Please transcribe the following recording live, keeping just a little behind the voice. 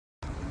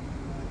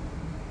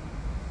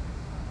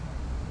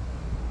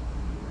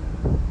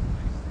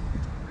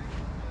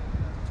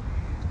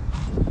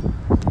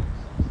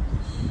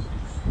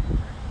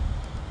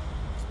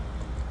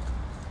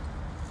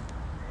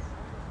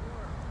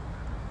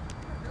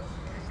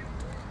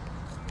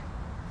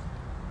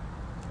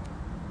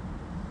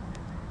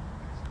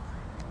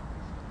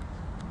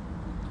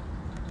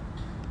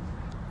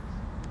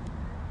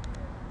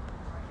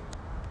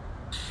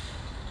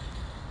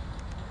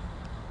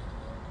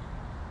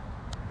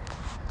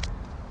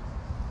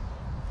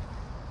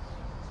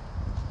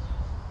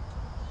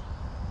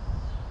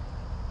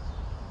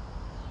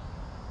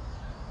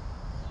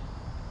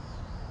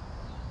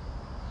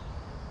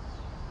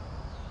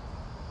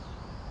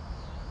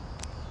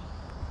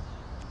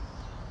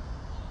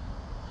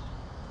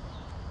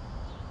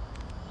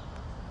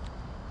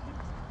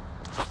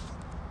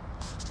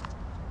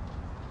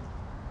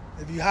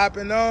If you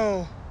hopping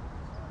on,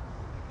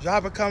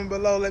 drop a comment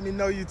below. Let me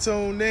know you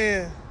tuned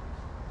in.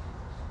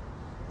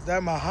 Is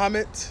that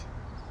Muhammad?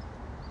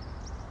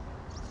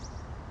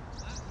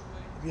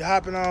 If you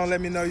hopping on,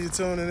 let me know you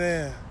tuning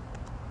in.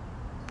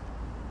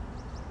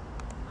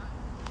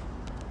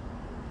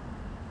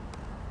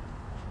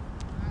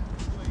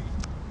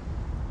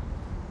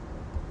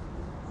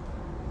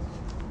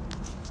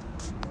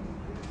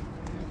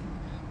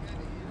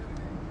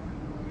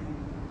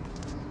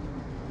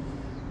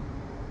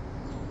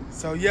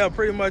 So yeah,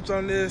 pretty much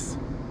on this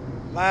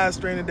live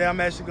stream today, I'm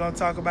actually going to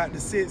talk about the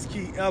 6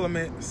 key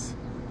elements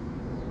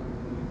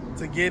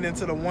to get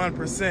into the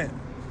 1%.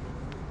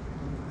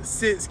 The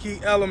 6 key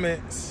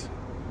elements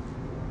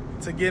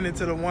to get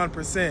into the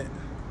 1%.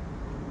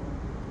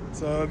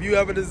 So if you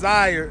ever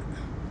desired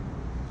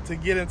to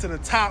get into the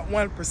top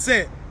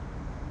 1%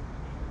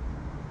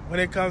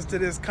 when it comes to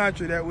this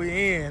country that we're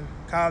in,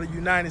 called the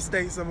United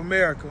States of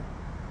America,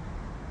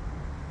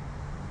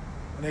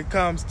 when it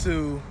comes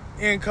to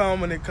income,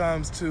 when it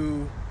comes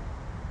to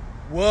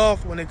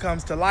wealth, when it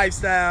comes to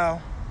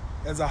lifestyle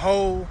as a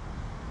whole,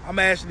 I'm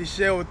actually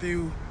share with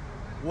you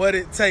what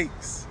it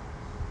takes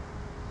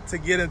to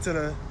get into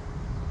the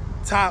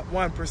top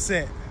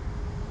 1%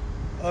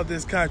 of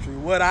this country.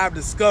 What I've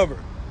discovered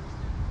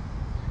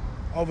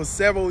over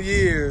several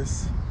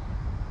years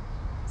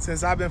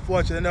since I've been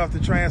fortunate enough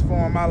to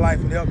transform my life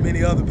and help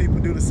many other people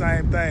do the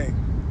same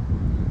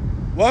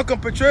thing. Welcome,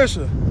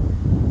 Patricia.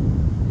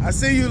 I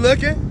see you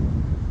looking.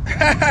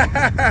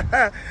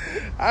 I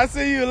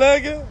see you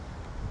looking.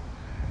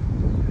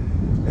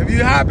 If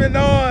you hopping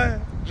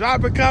on,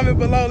 drop a comment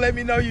below. Let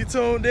me know you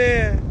tuned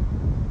in.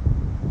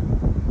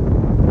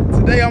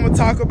 Today I'm going to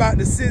talk about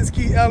the 6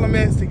 key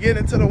elements to get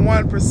into the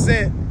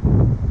 1%.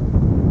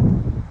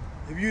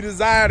 If you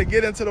desire to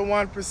get into the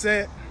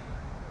 1%,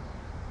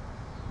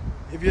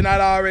 if you're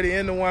not already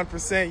in the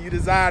 1%, you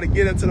desire to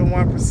get into the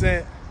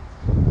 1%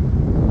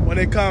 when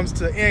it comes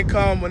to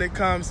income, when it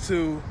comes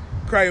to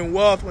creating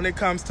wealth, when it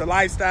comes to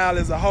lifestyle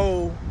as a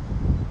whole,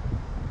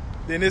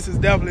 then this is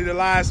definitely the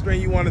live stream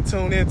you want to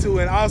tune into.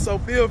 And also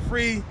feel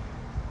free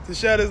to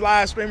share this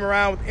live stream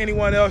around with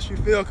anyone else you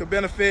feel could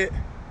benefit.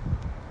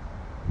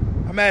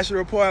 I'm actually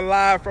reporting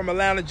live from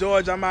Atlanta,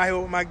 Georgia. I'm out here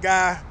with my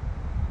guy,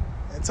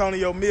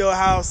 Antonio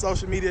Millhouse,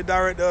 social media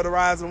director of the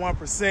Rise of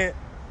 1%,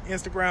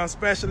 Instagram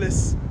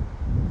specialist,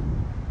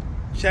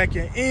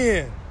 checking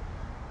in.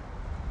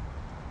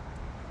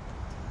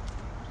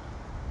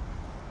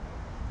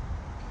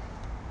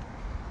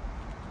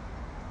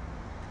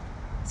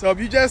 So if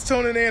you're just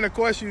tuning in, of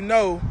course you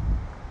know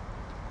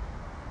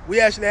we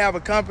actually have a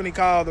company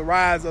called the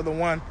Rise of the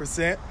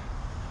 1%.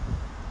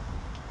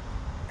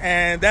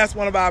 And that's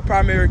one of our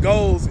primary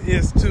goals,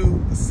 is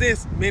to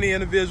assist many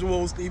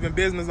individuals, even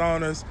business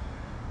owners,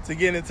 to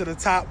get into the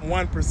top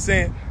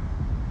 1%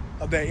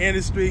 of their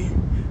industry,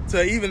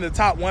 to even the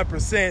top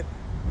 1%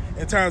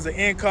 in terms of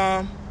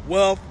income,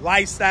 wealth,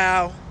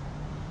 lifestyle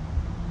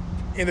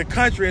in the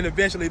country and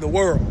eventually the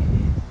world.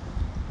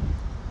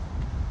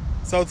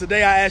 So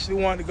today I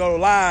actually wanted to go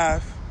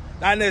live,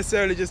 not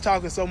necessarily just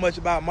talking so much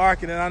about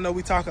marketing. I know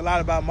we talk a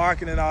lot about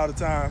marketing all the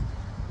time,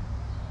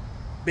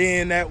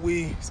 being that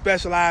we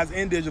specialize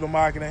in digital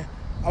marketing.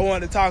 I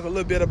wanted to talk a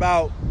little bit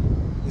about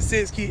the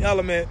 6 key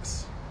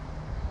elements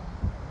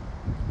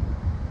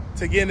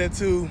to get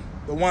into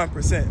the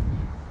 1%.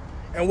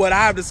 And what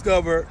I've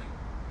discovered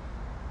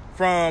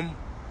from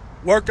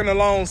working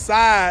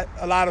alongside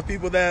a lot of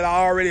people that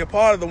are already a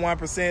part of the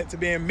 1%, to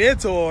being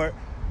mentored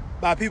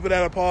by people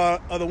that are part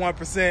of the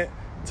 1%,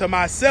 to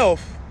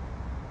myself,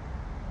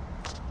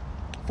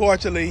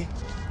 fortunately,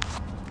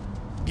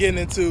 getting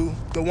into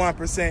the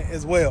 1%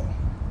 as well.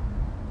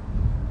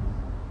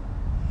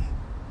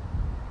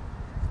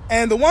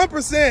 And the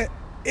 1%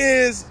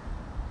 is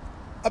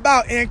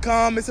about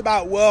income, it's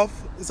about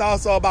wealth, it's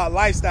also about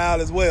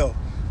lifestyle as well.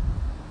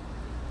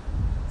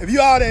 If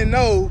you all didn't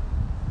know,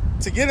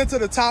 to get into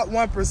the top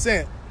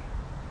 1%,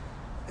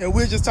 and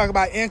we'll just talk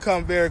about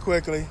income very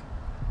quickly,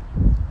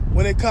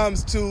 when it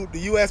comes to the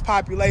U.S.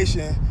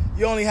 population,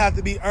 you only have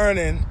to be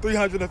earning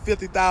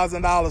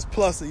 $350,000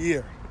 plus a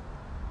year.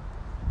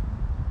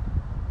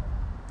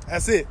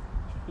 That's it.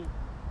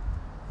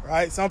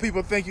 Right? Some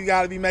people think you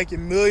got to be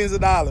making millions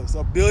of dollars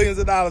or billions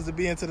of dollars to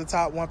be into the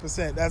top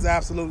 1%. That's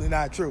absolutely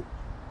not true.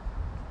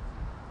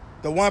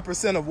 The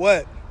 1% of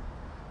what?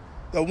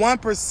 The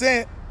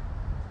 1%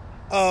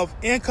 of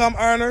income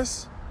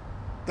earners,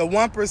 the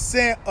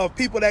 1% of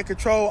people that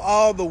control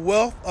all the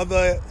wealth of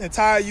the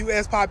entire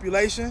U.S.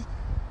 population,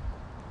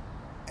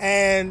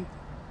 and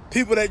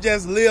people that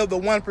just live the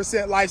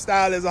 1%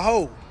 lifestyle as a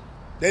whole.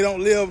 They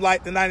don't live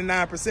like the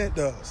 99%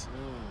 does.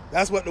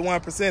 That's what the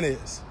 1%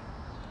 is.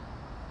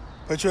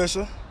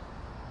 Patricia?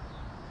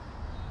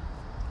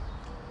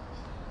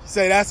 You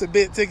say that's a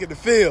big ticket to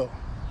fill.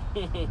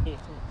 All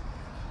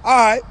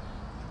right.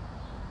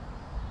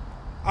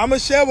 I'm going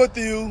to share with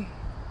you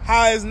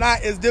how it's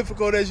not as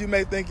difficult as you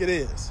may think it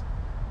is.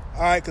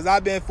 All right, because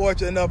I've been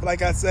fortunate enough,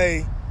 like I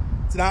say,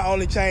 to not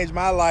only change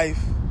my life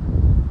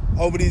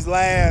over these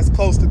last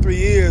close to 3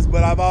 years,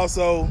 but I've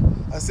also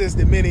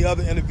assisted many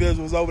other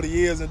individuals over the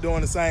years in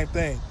doing the same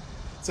thing.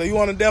 So you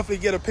want to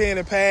definitely get a pen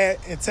and pad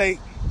and take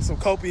some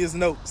copious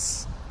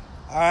notes.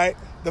 All right?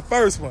 The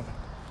first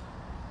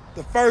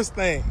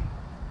thing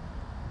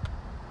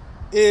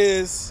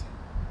is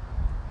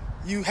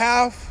you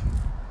have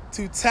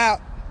to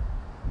tap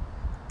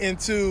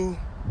into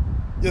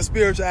your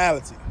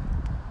spirituality.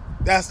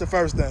 That's the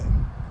first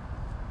thing.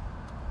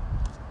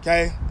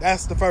 Okay?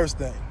 That's the first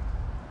thing.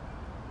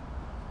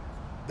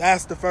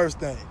 That's the first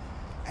thing.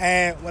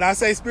 And when I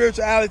say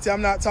spirituality,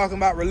 I'm not talking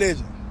about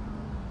religion.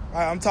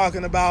 Right? I'm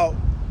talking about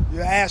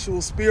your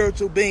actual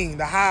spiritual being,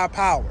 the higher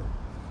power.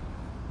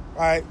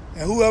 Right?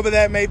 And whoever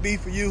that may be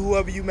for you,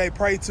 whoever you may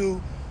pray to,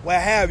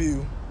 what have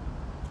you.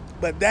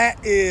 But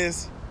that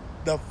is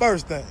the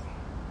first thing.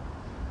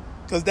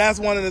 Because that's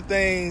one of the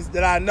things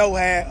that I know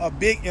had a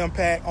big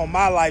impact on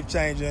my life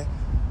changing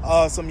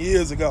some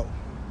years ago.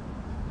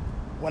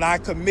 When I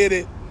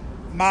committed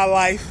my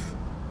life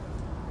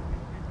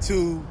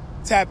to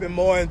tapping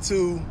more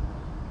into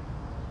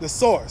the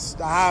source,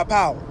 the higher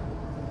power.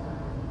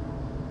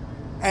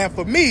 And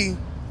for me,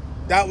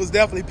 that was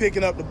definitely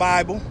picking up the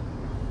Bible.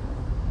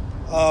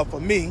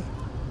 For me,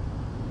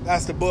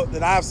 that's the book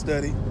that I've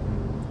studied.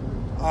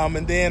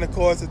 And then, of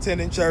course,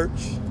 attending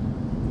church,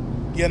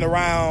 getting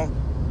around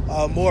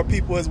more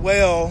people as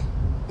well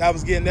that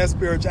was getting their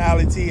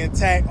spirituality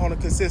intact on a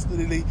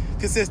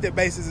consistent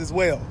basis as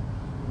well.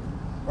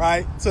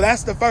 Right? So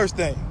that's the first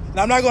thing. And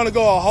I'm not going to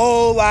go a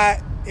whole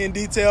lot in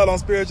detail on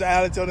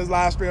spirituality on this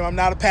live stream. I'm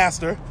not a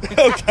pastor,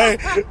 okay?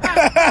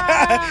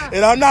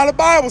 And I'm not a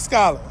Bible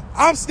scholar.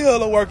 I'm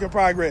still a work in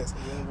progress.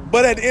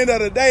 But at the end of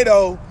the day,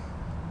 though,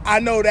 I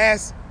know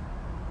that's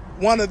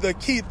one of the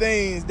key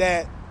things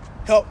that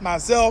helped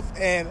myself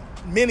and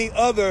many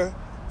other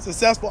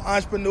successful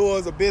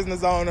entrepreneurs or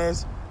business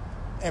owners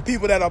and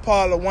people that are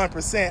part of the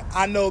 1%.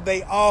 I know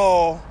they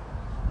all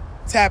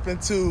tap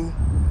into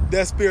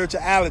their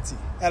spirituality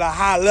at a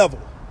high level,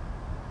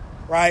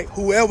 right?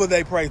 Whoever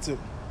they pray to.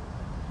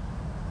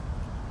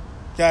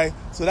 Okay,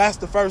 so that's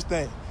the first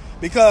thing.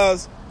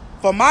 Because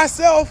for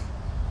myself,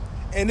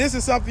 and this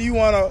is something you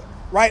want to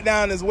write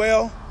down as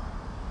well,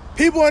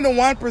 people in the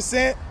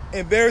 1%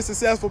 and very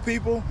successful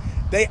people,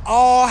 they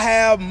all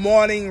have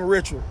morning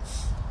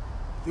rituals.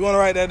 You want to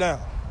write that down?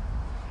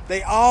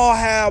 They all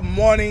have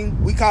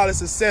morning, we call it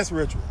success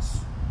rituals,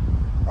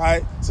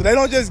 right? So they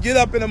don't just get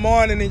up in the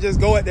morning and just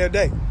go at their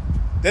day.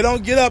 They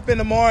don't get up in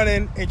the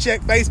morning and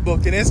check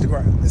Facebook and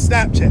Instagram and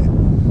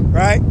Snapchat,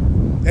 right?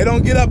 They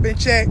don't get up and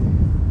check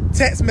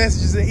text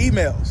messages and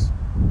emails.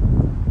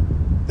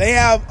 They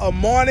have a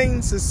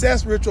morning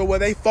success ritual where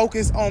they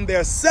focus on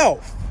their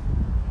self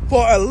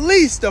for at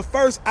least the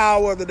first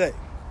hour of the day.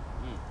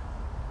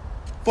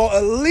 For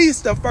at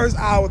least the first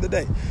hour of the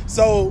day.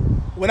 So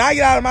when I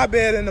get out of my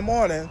bed in the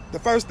morning, the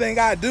first thing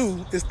I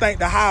do is thank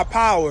the higher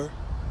power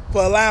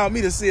for allowing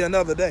me to see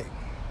another day.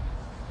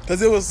 Because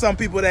there was some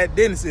people that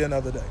didn't see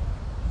another day.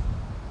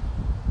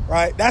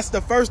 Right? That's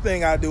the first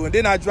thing I do. And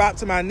then I drop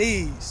to my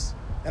knees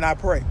and I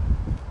pray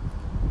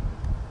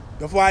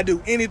before I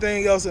do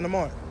anything else in the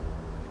morning.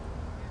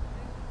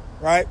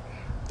 Right?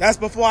 That's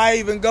before I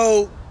even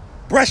go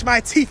brush my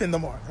teeth in the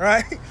morning,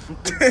 right?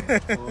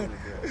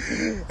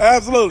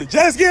 Absolutely.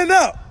 Just getting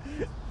up.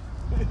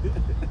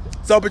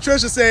 So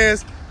Patricia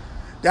says,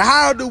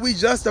 how do we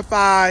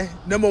justify,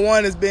 number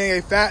one, as being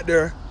a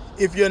factor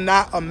if you're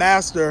not a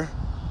master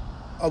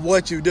of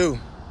what you do?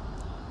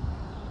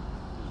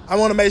 I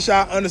want to make sure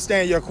I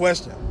understand your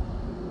question.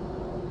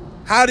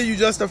 How do you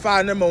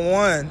justify, number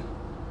one,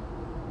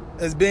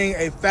 as being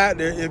a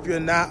factor if you're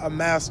not a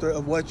master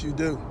of what you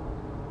do?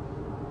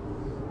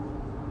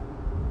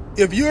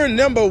 If you're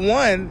number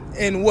one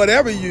in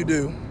whatever you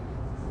do,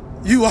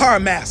 you are a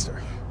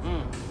master.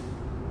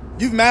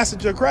 You've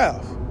mastered your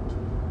craft.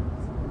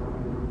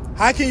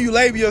 How can you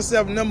label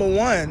yourself number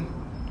one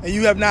and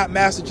you have not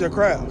mastered your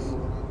craft?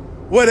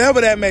 Whatever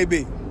that may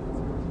be.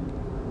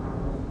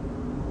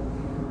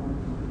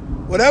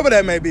 Whatever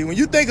that may be. When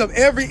you think of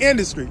every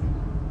industry,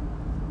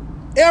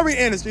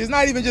 it's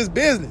not even just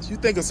business. You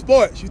think of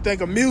sports, you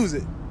think of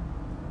music,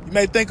 you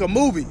may think of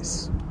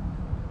movies,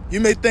 you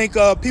may think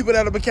of people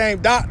that have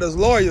became doctors,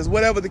 lawyers,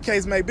 whatever the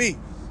case may be.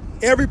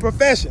 Every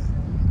profession.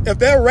 If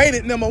they're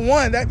rated number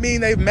one, that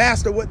means they've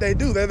mastered what they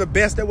do. They're the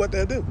best at what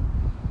they do.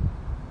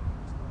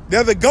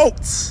 They're the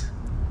GOATs,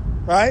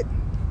 right?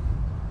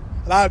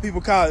 A lot of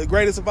people call it the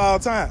greatest of all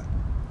time.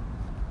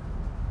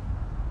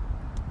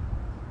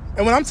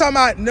 And when I'm talking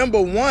about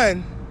number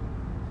one,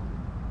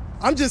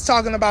 I'm just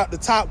talking about the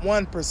top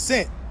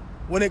 1%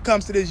 when it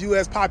comes to this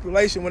U.S.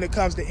 population, when it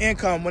comes to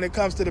income, when it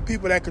comes to the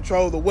people that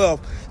control the wealth,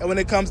 and when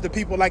it comes to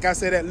people, like I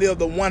said, that live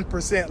the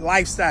 1%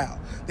 lifestyle.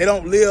 They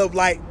don't live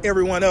like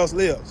everyone else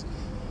lives.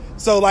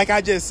 So like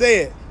I just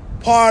said,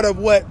 part of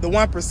what the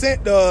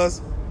 1%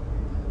 does,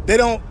 they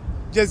don't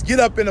just get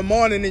up in the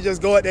morning and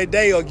just go at their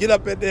day, or get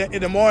up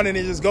in the morning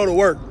and just go to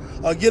work,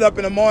 or get up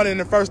in the morning and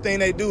the first thing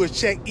they do is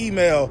check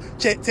email,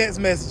 check text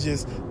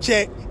messages,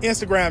 check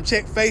Instagram,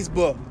 check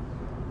Facebook.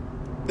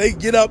 They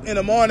get up in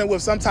the morning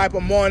with some type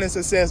of morning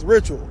success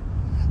ritual.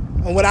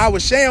 And what I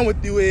was sharing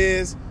with you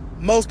is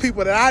most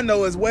people that I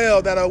know as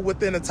well that are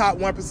within the top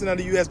 1% of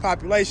the U.S.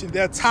 population,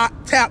 they're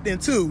tapped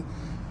into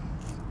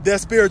their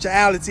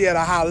spirituality at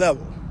a high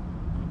level,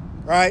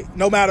 right?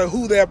 No matter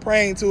who they're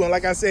praying to. And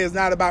like I said, it's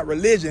not about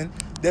religion.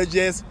 They're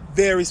just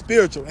very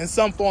spiritual in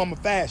some form of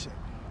fashion,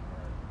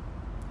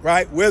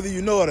 right? Whether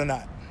you know it or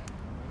not.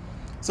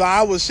 So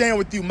I was sharing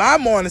with you my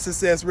morning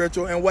success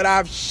ritual and what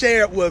I've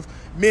shared with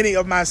many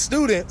of my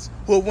students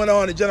who went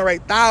on to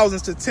generate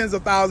thousands to tens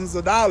of thousands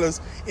of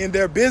dollars in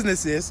their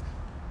businesses.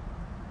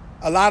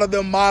 A lot of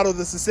them model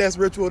the success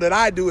ritual that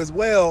I do as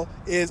well.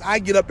 Is I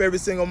get up every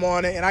single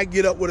morning and I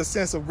get up with a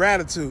sense of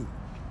gratitude,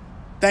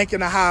 thanking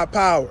the higher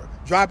power,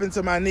 dropping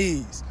to my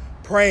knees,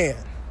 praying.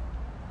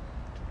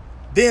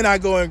 Then I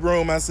go and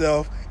groom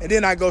myself, and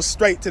then I go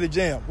straight to the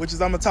gym, which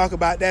is, I'm gonna talk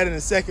about that in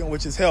a second,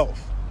 which is health.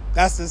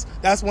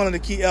 That's one of the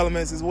key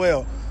elements as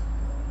well.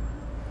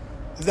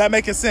 Is that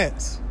making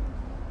sense?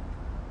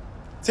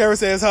 Tara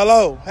says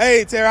hello.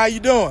 Hey Tara, how you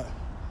doing?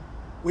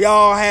 We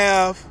all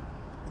have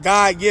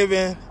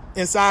God-given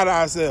inside of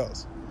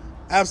ourselves.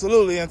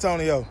 Absolutely,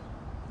 Antonio.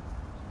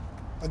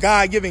 A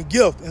God-given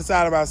gift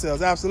inside of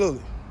ourselves.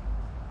 Absolutely.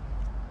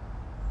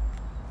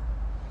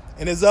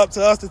 And it's up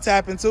to us to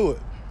tap into it,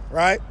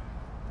 right?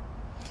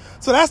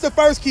 So that's the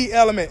first key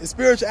element.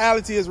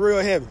 Spirituality is real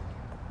heavy.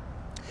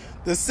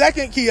 The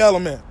second key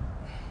element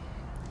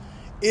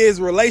is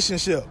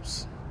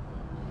relationships.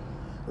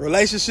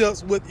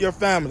 Relationships with your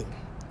family.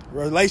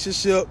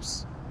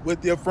 Relationships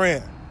with your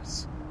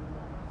friends.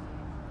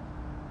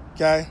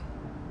 Okay?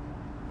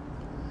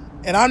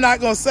 And I'm not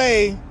going to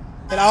say,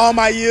 in all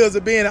my years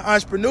of being in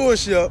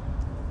entrepreneurship,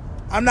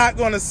 I'm not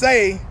going to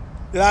say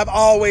that I've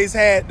always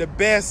had the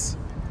best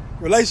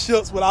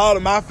relationships with all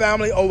of my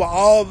family over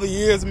all the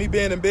years of me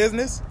being in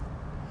business.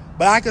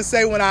 But I can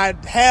say when I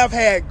have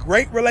had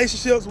great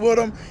relationships with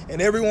them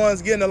and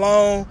everyone's getting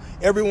along,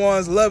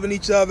 everyone's loving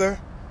each other,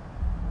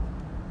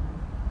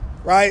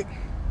 right?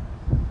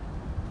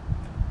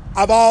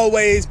 I've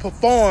always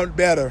performed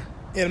better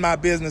in my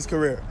business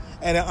career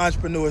and in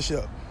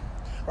entrepreneurship,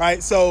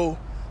 right? So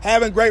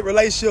having great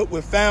relationship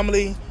with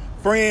family,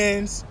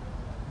 friends,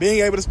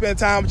 being able to spend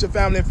time with your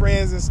family and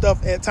friends and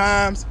stuff at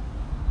times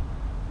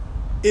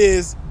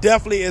is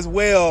definitely as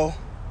well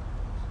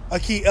a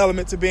key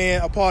element to being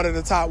a part of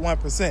the top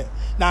 1%.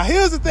 Now,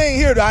 here's the thing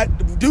here that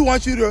I do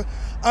want you to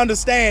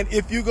understand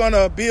if you're going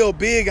to build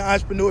big in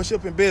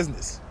entrepreneurship and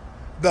business,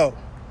 though.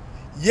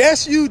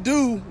 Yes, you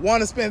do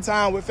want to spend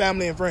time with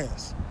family and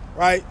friends,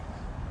 right?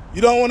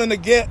 You don't want to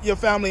neglect your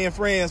family and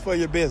friends for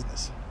your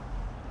business,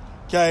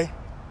 okay?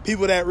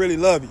 People that really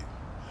love you.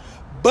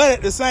 But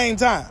at the same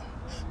time,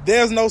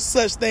 there's no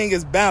such thing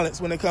as balance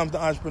when it comes to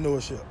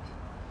entrepreneurship.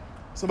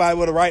 Somebody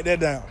would have write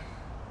that down.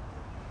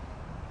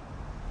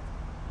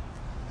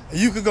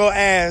 You could go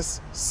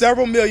ask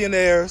several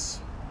millionaires,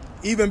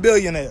 even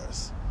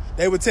billionaires.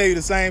 They would tell you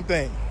the same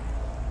thing.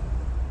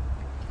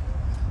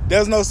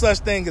 There's no such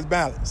thing as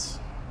balance.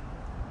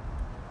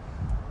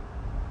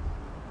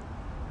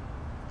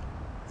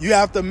 You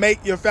have to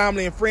make your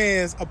family and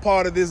friends a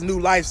part of this new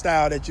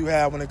lifestyle that you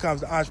have when it comes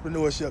to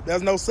entrepreneurship.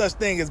 There's no such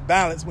thing as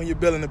balance when you're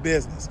building a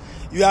business.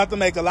 You have to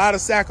make a lot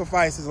of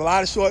sacrifices, a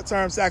lot of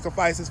short-term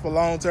sacrifices for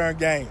long-term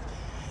gain.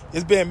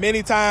 It's been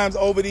many times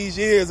over these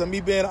years of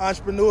me being an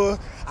entrepreneur,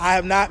 I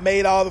have not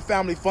made all the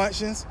family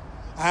functions.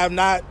 I have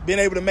not been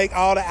able to make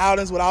all the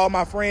outings with all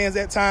my friends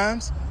at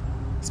times.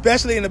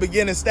 Especially in the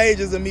beginning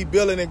stages of me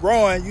building and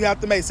growing, you have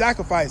to make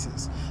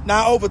sacrifices.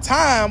 Now, over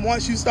time,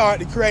 once you start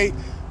to create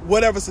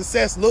whatever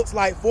success looks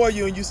like for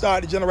you and you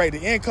start to generate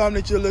the income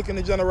that you're looking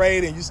to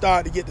generate and you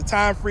start to get the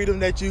time freedom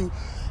that you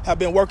have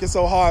been working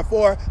so hard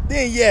for,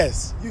 then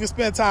yes, you can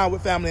spend time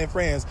with family and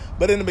friends.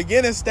 But in the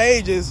beginning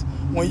stages,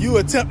 when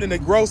you're attempting to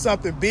grow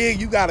something big,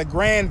 you got a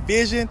grand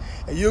vision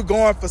and you're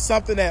going for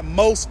something that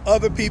most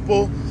other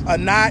people are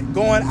not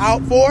going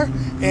out for,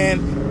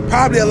 and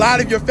probably a lot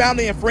of your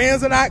family and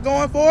friends are not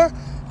going for,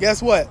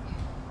 guess what?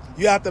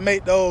 You have to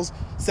make those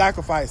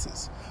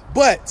sacrifices.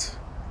 But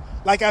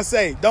like I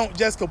say, don't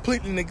just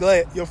completely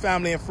neglect your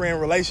family and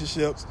friend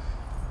relationships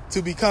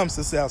to become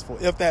successful,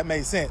 if that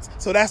makes sense.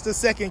 So that's the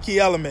second key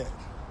element.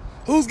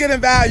 Who's getting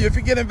value? If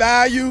you're getting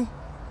value,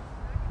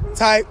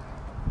 type,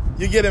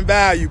 you're getting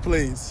value,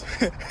 please.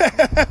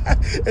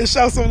 And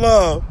show some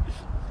love.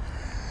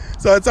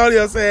 So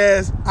Antonio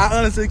says, I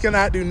honestly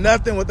cannot do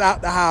nothing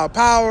without the higher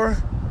power.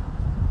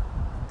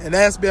 And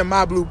that's been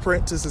my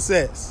blueprint to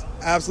success.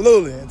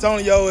 Absolutely.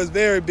 Antonio is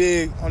very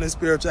big on his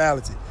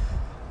spirituality.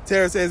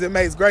 Tara says it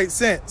makes great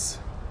sense.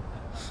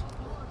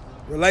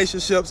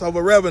 Relationships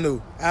over revenue.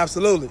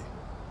 Absolutely.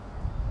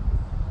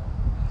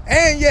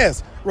 And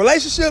yes,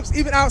 relationships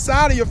even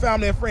outside of your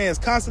family and friends,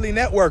 constantly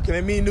networking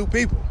and meeting new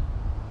people.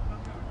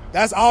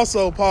 That's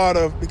also part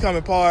of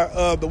becoming part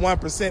of the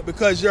 1%,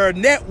 because your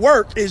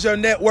network is your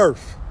net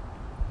worth.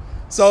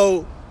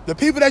 So the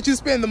people that you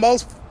spend the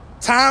most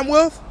time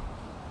with,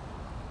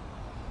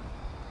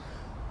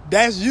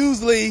 that's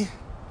usually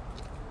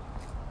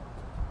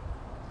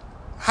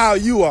how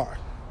you are,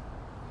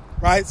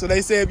 right? So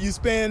they say if you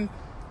spend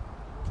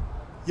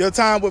your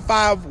time with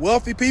 5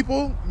 wealthy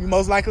people, you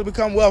most likely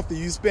become wealthy.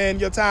 You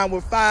spend your time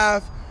with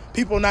 5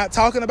 people not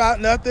talking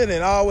about nothing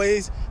and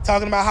always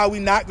talking about how we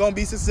not going to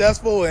be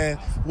successful and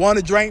want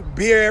to drink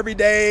beer every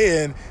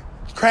day and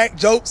crack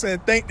jokes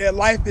and think that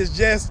life is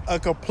just a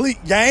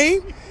complete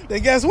game,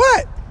 then guess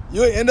what?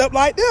 You'll end up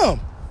like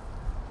them.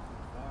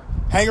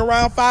 Hang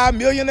around 5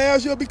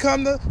 millionaires, you'll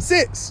become the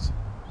 6th.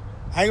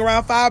 Hang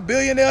around 5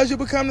 billionaires, you'll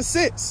become the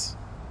 6th.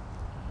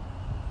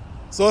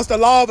 So it's the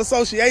law of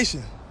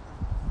association.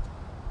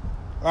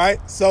 Right?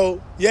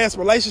 So, yes,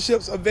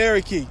 relationships are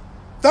very key.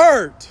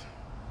 Third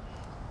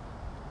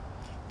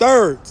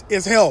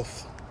is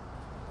health.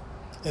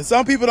 And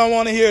some people don't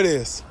want to hear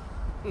this.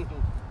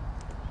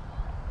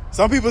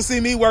 Some people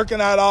see me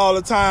working out all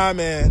the time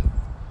and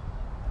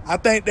I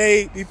think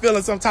they be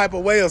feeling some type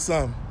of way or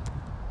something.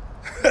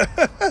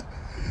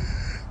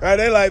 Right?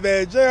 They like,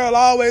 man, Gerald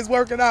always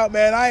working out,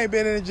 man. I ain't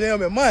been in the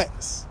gym in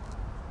months.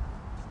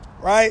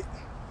 Right?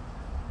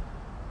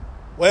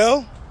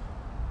 Well,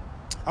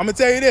 I'm going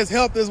to tell you this,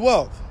 health is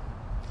wealth.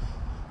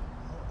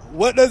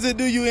 What does it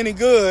do you any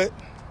good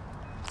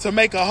to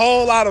make a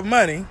whole lot of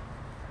money,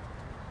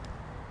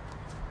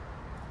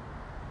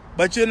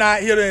 but you're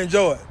not here to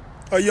enjoy it,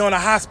 or you're on a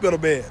hospital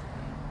bed?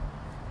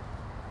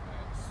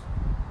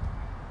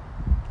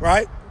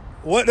 Right?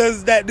 What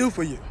does that do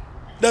for you?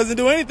 Doesn't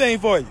do anything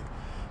for you.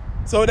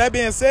 So with that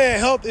being said,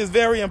 health is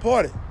very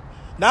important.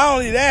 Not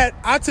only that,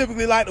 I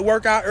typically like to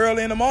work out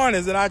early in the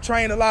mornings, and I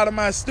train a lot of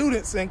my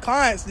students and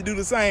clients to do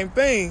the same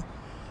thing,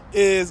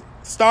 is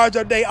start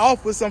your day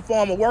off with some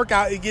form of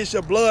workout. It gets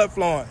your blood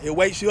flowing. It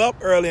wakes you up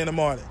early in the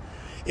morning.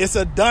 It's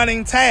a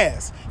daunting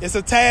task. It's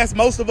a task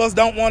most of us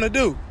don't want to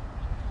do.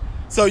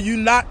 So you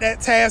knock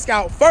that task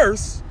out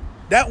first.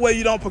 That way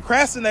you don't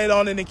procrastinate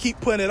on it and keep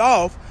putting it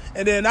off.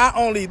 And then not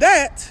only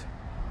that,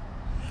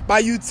 by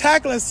you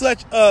tackling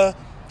such a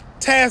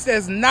task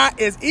that's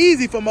not as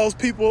easy for most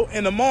people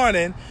in the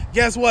morning,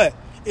 guess what?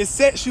 It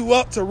sets you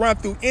up to run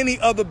through any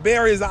other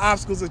barriers or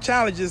obstacles or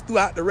challenges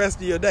throughout the rest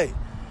of your day,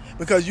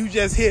 because you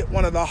just hit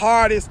one of the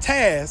hardest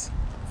tasks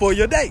for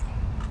your day.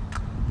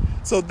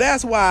 So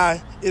that's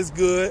why it's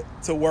good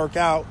to work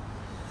out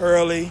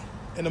early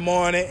in the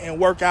morning and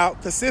work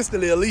out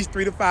consistently at least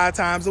 3 to 5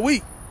 times a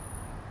week.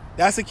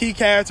 That's a key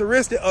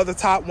characteristic of the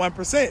top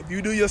 1%. If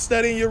you do your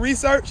study and your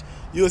research,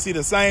 you'll see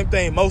the same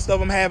thing. Most of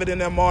them have it in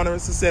their morning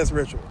success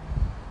ritual.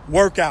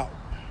 Workout.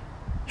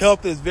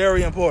 Health is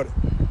very important.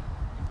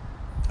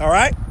 All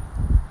right?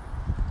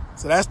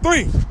 So that's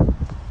 3.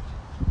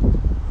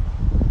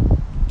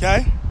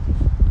 Okay?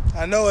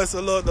 I know it's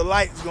a little, the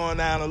light's going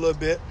down a little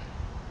bit.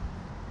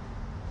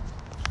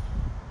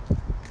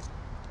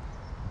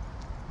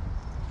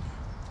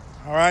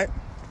 All right?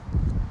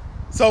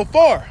 So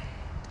 4.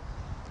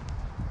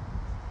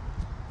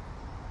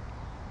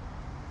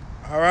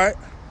 All right?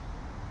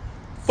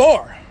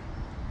 4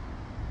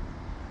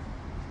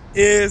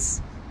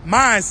 is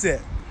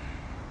mindset.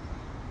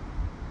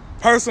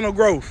 Personal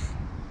growth.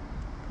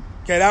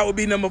 Okay, that would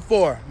be number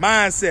 4.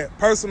 Mindset,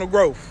 personal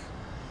growth.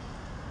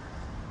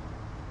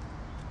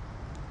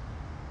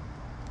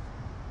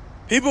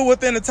 People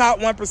within the top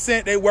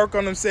 1%, they work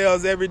on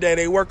themselves every day.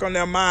 They work on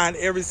their mind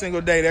every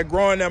single day. They're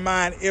growing their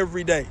mind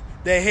every day.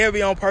 They're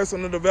heavy on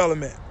personal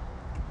development.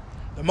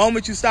 The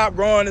moment you stop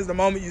growing is the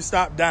moment you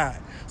stop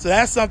dying. So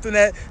that's something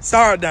that,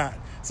 start dying.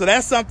 So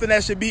that's something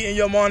that should be in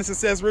your morning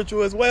success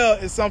ritual as well,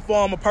 is some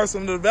form of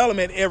personal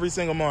development every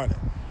single morning.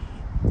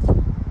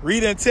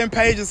 Reading 10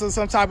 pages of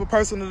some type of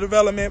personal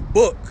development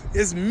book.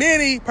 There's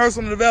many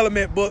personal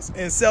development books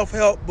and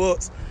self-help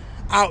books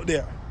out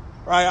there.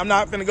 Right? I'm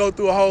not going to go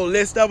through a whole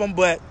list of them,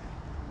 but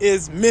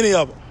it's many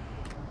of them.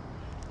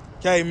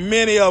 Okay,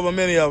 many of them.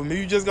 If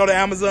you just go to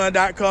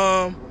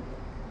Amazon.com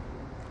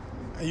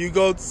and you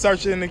go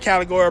search in the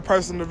category of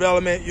personal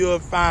development, you'll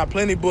find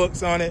plenty of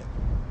books on it.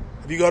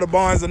 If you go to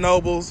Barnes &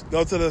 Nobles,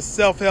 go to the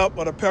self-help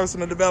or the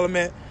personal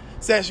development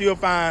section, you'll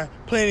find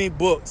plenty of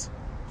books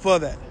for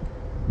that.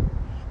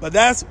 But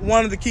that's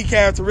one of the key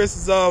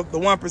characteristics of the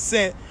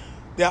 1%.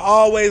 They're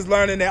always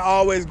learning, they're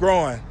always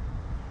growing.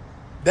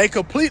 They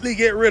completely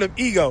get rid of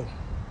ego,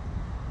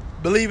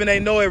 believing they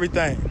know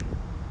everything.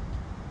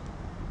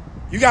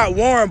 You got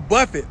Warren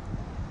Buffett,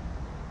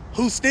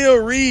 who still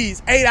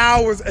reads 8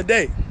 hours a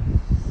day.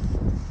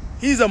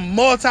 He's a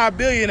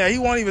multi-billionaire. He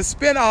won't even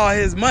spend all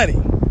his money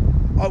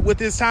with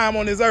his time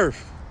on this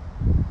earth.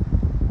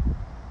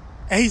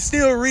 And he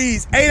still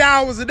reads 8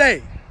 hours a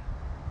day.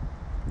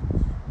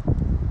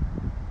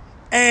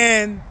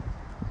 And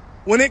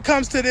when it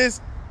comes to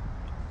this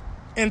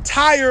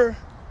entire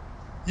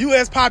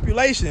U.S.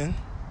 population,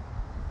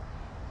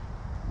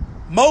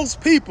 most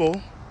people,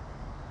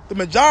 the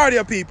majority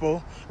of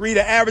people, read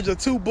an average of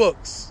 2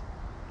 books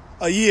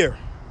a year.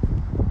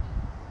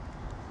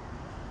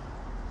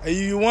 And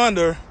you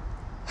wonder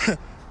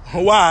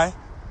why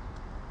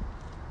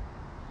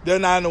they're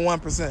not in the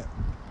 1%.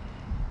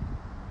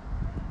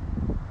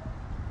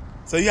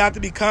 So you have to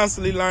be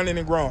constantly learning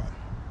and growing.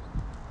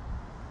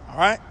 All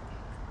right?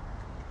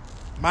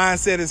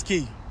 Mindset is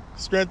key.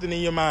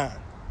 Strengthening your mind.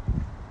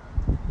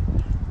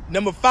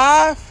 Number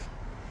 5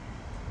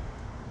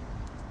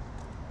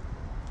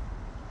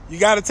 You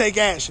got to take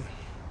action.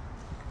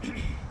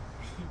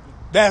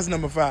 That's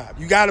number 5.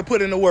 You got to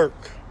put in the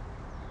work.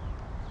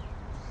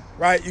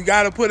 Right? You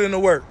got to put in the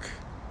work.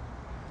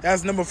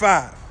 That's number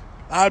 5.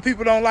 A lot of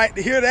people don't like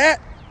to hear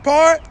that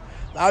part.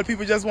 A lot of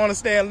people just want to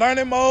stay in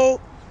learning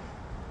mode,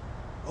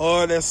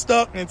 or they're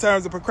stuck in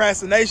terms of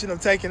procrastination of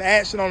taking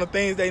action on the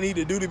things they need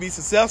to do to be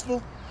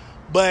successful.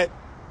 But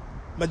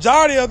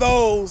majority of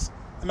those,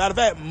 as a matter of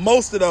fact,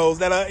 most of those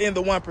that are in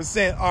the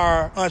 1%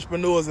 are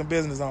entrepreneurs and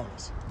business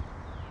owners.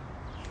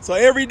 So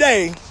every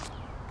day,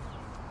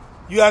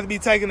 you have to be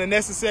taking the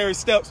necessary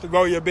steps to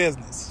grow your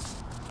business.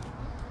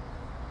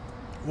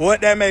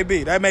 What that may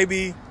be. That may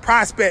be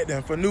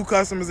prospecting for new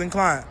customers and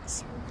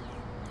clients.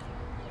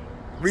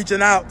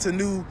 Reaching out to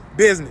new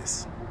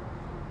business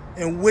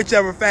in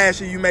whichever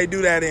fashion you may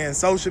do that in.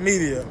 Social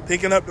media,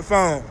 picking up the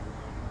phone,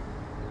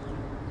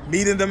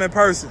 meeting them in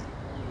person.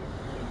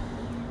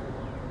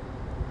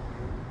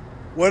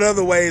 What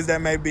other ways that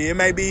may be? It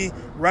may be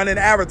running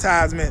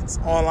advertisements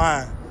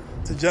online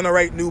to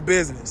generate new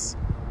business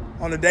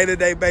on a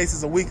day-to-day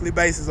basis, a weekly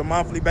basis, a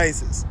monthly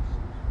basis.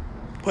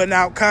 Putting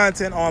out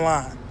content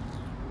online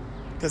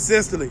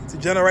consistently to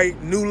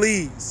generate new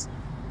leads,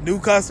 new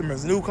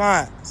customers, new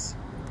clients.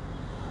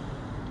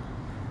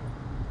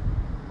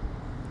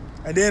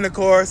 And then, of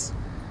course,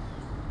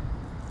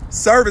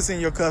 servicing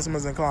your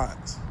customers and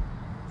clients.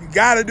 You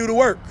got to do the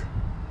work.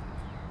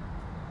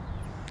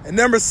 And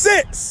number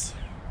 6,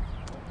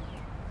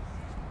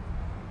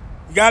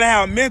 you got to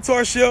have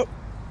mentorship,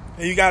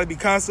 and you got to be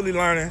constantly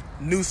learning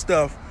new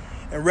stuff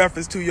in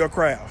reference to your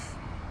craft.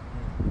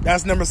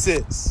 That's number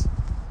 6.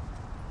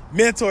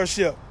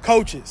 Mentorship,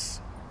 coaches.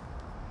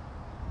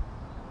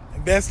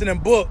 Investing in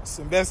books,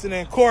 investing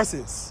in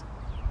courses,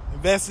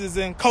 investing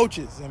in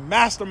coaches and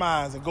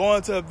masterminds, and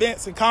going to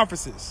events and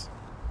conferences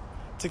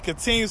to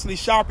continuously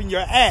sharpen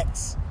your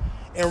axe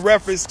in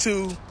reference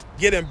to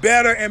getting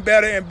better and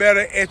better and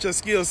better at your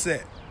skill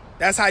set.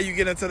 That's how you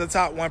get into the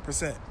top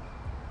 1%.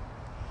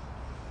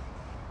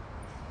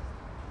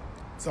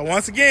 So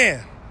once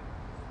again,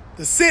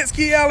 the 6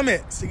 key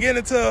elements to get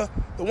into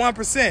the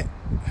 1%.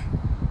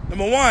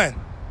 Number 1,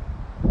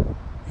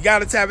 you got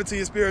to tap into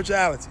your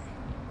spirituality.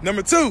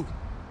 Number 2,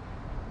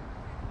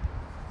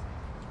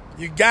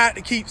 you got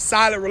to keep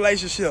solid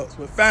relationships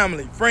with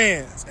family,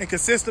 friends, and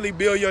consistently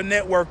build your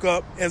network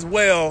up as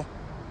well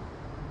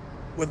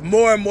with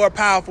more and more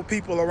powerful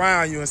people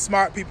around you and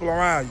smart people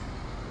around you.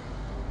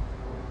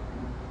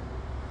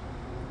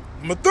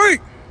 Number 3,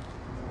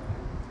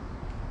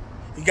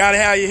 you got to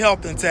have your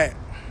health intact.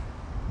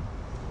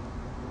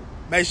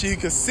 Make sure you're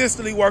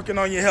consistently working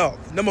on your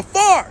health. Number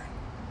 4,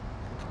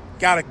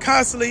 got to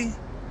constantly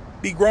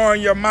be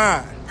growing your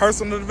mind,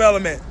 personal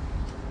development,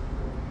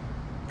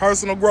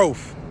 personal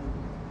growth.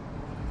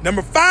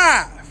 Number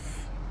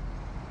 5,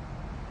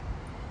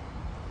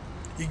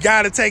 you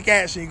got to take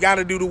action. You got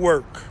to do the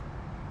work.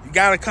 You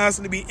got to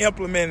constantly be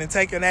implementing and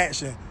taking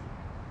action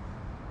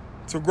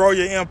to grow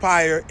your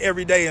empire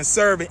every day and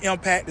serve and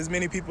impact as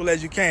many people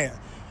as you can.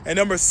 And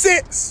number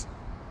 6,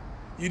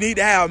 you need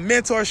to have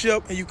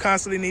mentorship, and you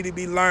constantly need to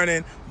be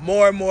learning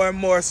more and more and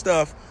more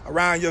stuff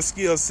around your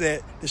skill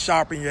set to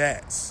sharpen your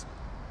axe.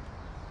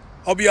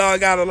 Hope y'all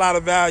got a lot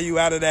of value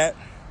out of that.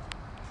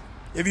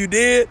 If you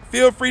did,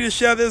 feel free to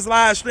share this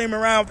live stream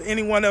around with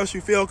anyone else you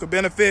feel could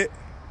benefit.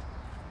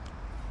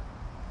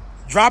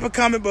 Drop a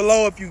comment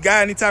below if you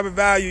got any type of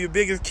value, your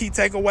biggest key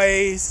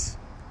takeaways,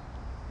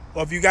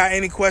 or if you got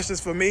any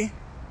questions for me.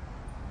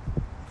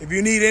 If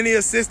you need any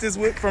assistance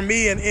from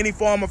me in any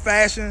form or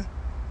fashion,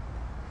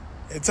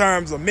 in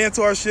terms of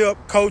mentorship,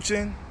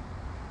 coaching,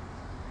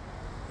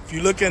 if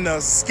you're looking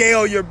to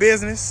scale your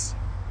business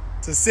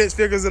to 6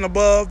 figures and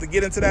above, to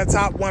get into that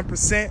top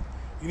 1%,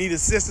 you need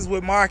assistance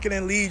with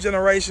marketing, lead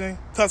generation,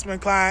 customer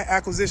and client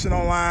acquisition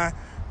online,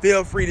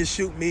 feel free to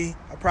shoot me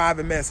a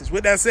private message.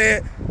 With that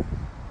said,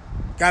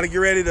 got to get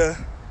ready to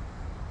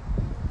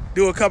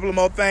do a couple of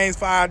more things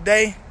for our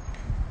day.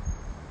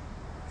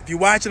 If you're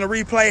watching a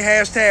replay,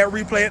 hashtag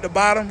replay at the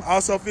bottom.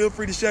 Also, feel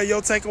free to share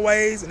your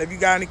takeaways. And if you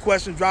got any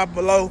questions, drop them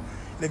below.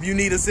 And if you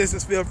need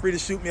assistance, feel free to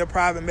shoot me a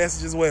private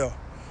message as well.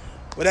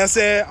 With that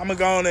said, I'm going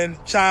to go on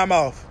and chime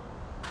off.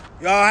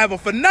 Y'all have a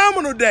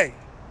phenomenal day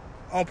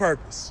on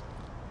purpose.